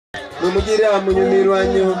mugira munyumirwa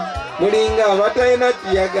nnyo mulinga abatalina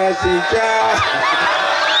tiyagaseekya.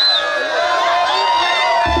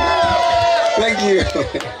 Thank you.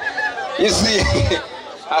 You see,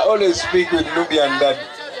 I always speak with Nubian that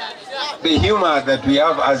the humor that we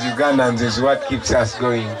have as Ugandans is what keeps us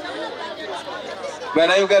going. But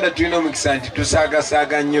now Uganda tulina omukisa nti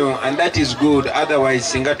tusaagasaaga nnyo, and that is good. Otherwise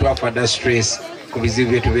singa twafada stress ku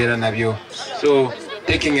bizibu bye tubeera nabyo. So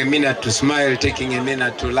taking a minute to smile, taking a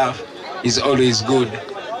minute to laugh is always good.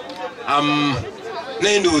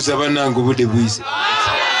 Naye ndowooza bannange obudde buyise.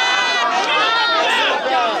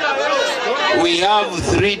 We have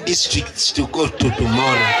 3 districts to go to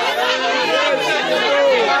tomorrow.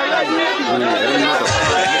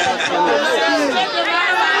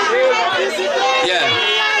 Yeah.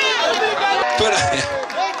 But,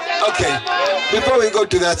 okay, before we go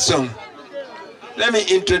to that song, let me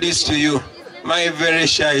introduce to you my very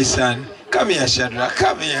shy son. Come here, Shadrach.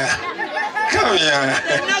 Come here. Come here.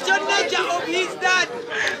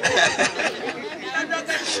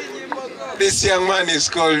 This young man is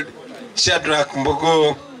called Shadrach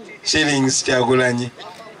Mbogo Shillings Chagulanyi.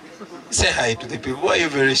 Say hi to the people. Why are you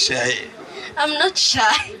very shy? I'm not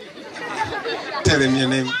shy. Tell them your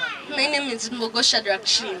name. My name is Mbogo Shadrach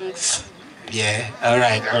Shillings. Yeah, all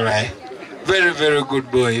right, all right. Very, very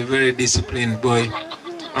good boy, very disciplined boy.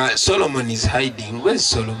 Solomon is hiding. Where's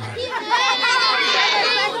Solomon?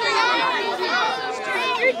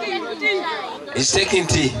 He's taking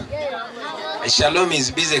tea. Shalom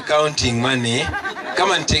is busy counting money.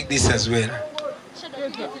 Come and take this as well.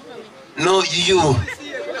 No, you.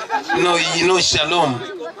 No, you know Shalom.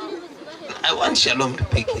 I want Shalom to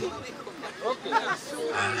pick it.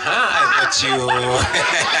 I got you.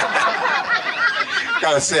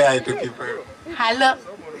 Come say hi to people. Hello.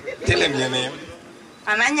 Tell him your name.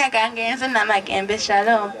 Amanya Gangenzo Namagembe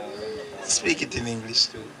Shalom. Speak it in English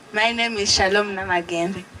too. My name is Shalom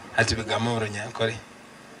Namagembe. Hatibigamoro nyankore.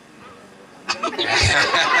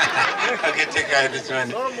 Okay, take this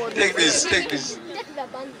one. Take this.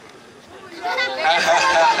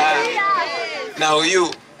 Now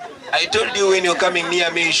you, I told you when you're coming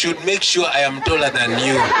near me, you should make sure I am taller than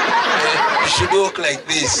you. You should walk like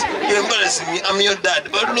this. You're embarrassing me. I'm your dad,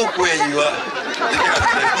 but look where you are.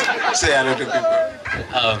 Say hello to people.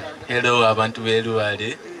 Hello, abantu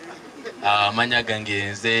beluwale. Manya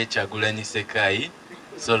gange nze Chagulanyi Sekai,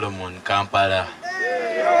 Solomon, Kampala.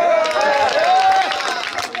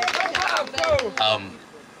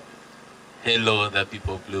 Hello, the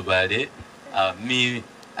people of Lubale. Me,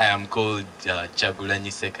 I am called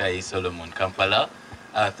Chagulanyi Sekai, Solomon, Kampala.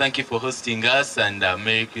 Thank you for hosting us, and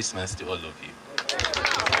Merry Christmas to all of you.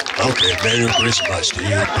 Okay, Merry Christmas to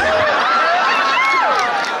you.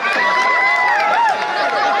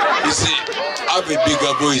 You see, I have a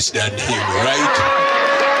bigger voice than him, right?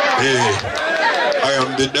 Hey, I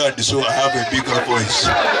am the dad, so I have a bigger voice.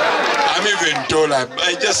 I'm even taller.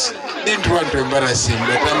 I just didn't want to embarrass him,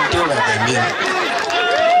 but I'm taller than him.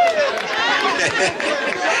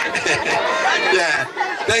 Yeah,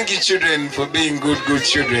 thank you, children, for being good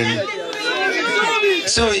children.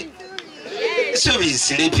 So he's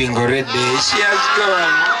sleeping already. She has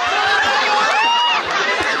gone.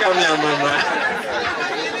 Come here, Mama.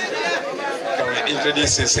 Come on,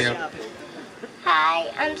 introduce yourself. Hi,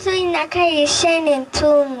 I'm Suinaka Yeshen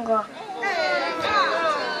Tungo.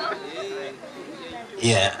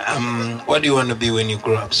 Yeah, what do you want to be when you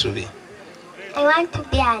grow up, Subi? I want to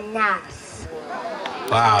be a nurse.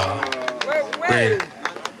 Wow. Well,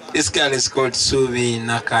 this girl is called Subi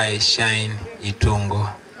Nakai Shine Itungo.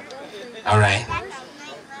 All right.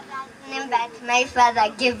 But my father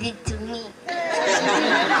gave it to me.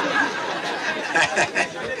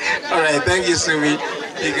 All right, thank you, Subi.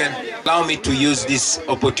 You can allow me to use this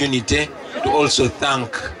opportunity to also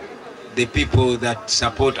thank the people that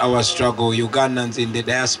support our struggle, Ugandans in the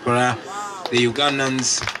diaspora, the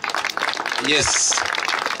Ugandans. Yes,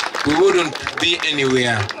 we wouldn't be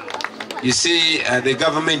anywhere. You see, the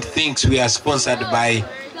government thinks we are sponsored by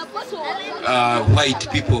white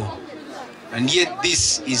people. And yet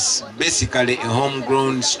this is basically a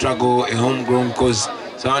homegrown struggle, a homegrown cause.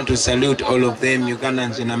 So I want to salute all of them,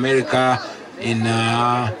 Ugandans in America, in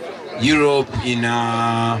Europe, in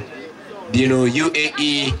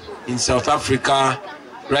UAE, in South Africa.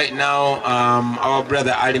 Right now, our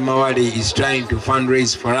brother Ali Mawali is trying to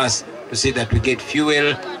fundraise for us to see that we get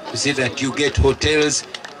fuel, to see that you get hotels.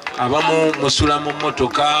 Abamu musula mu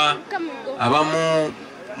motoka, abamu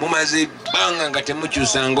mumaze banga nga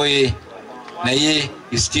temukyusa ngoye. Naye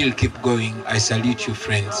you still keep going. I salute you,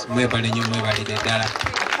 friends. Mwebale nyo, mwebale dedala.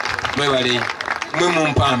 Mwebale mwe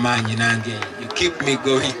mumpa amanyi nange. You keep me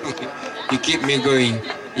going. You keep me going.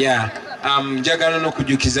 Yeah. Njagala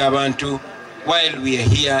n'okujukiza abantu, while we are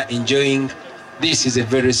here enjoying, this is a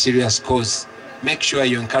very serious cause. Make sure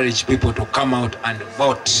you encourage people to come out and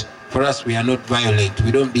vote. For us, we are not violent.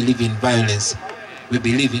 We don't believe in violence. We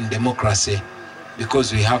believe in democracy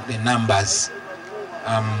because we have the numbers.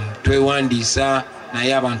 Twewandiisa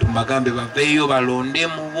naye abantu mbagambe baveeyo balonde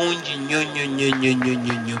mu bungi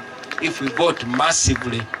nnyo. If we vote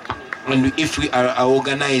massively and if we are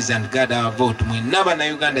organized and gather our vote, mwenna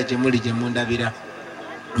bannayuganda gye muli gye mundabira,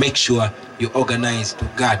 make sure you organize to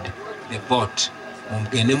guard the vote.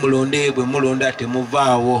 Mugende mulonde, bwe mulonda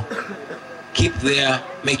temuvaawo. Keep there,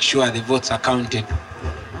 make sure the votes are counted,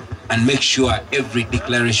 and make sure every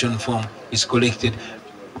declaration form is collected.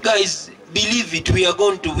 Guys, believe it, we are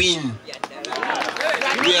going to win.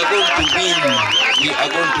 We are going to win. We are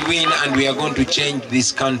going to win, and we are going to change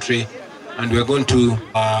this country. And we are going to,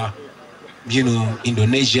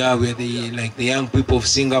 Indonesia, where like the young people of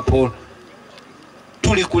Singapore.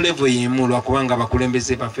 Tuli ku level yemu lwakubanga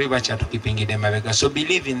bakulembeze baffe bakyatukipingidde mabega. So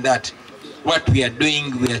believe in that. What we are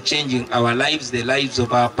doing, we are changing our lives, the lives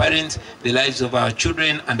of our parents, the lives of our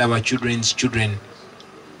children and our children's children.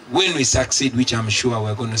 When we succeed, which I'm sure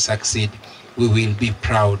we're going to succeed, we will be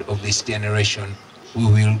proud of this generation. We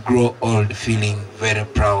will grow old feeling very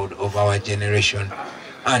proud of our generation.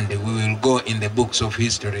 And we will go in the books of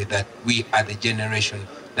history that we are the generation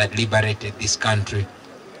that liberated this country.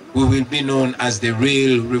 We will be known as the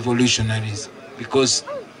real revolutionaries, because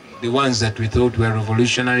the ones that we thought were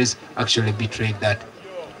revolutionaries actually betrayed that.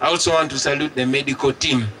 I also want to salute the medical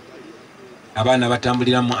team. Abaana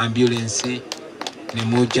batambulira mu ambulance ne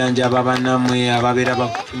mujjanjaba bannamwe ababeera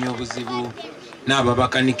bafunye obuzibu n'abo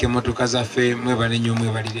bakanika emmotoka zaffe mwebale nnyo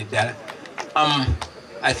mwebalire ddala.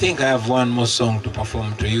 I think I have one more song to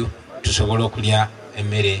perform to you tusobole okulya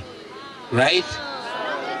emmere. Right?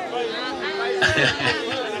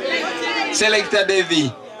 Selector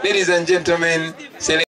Devi, ladies and gentlemen,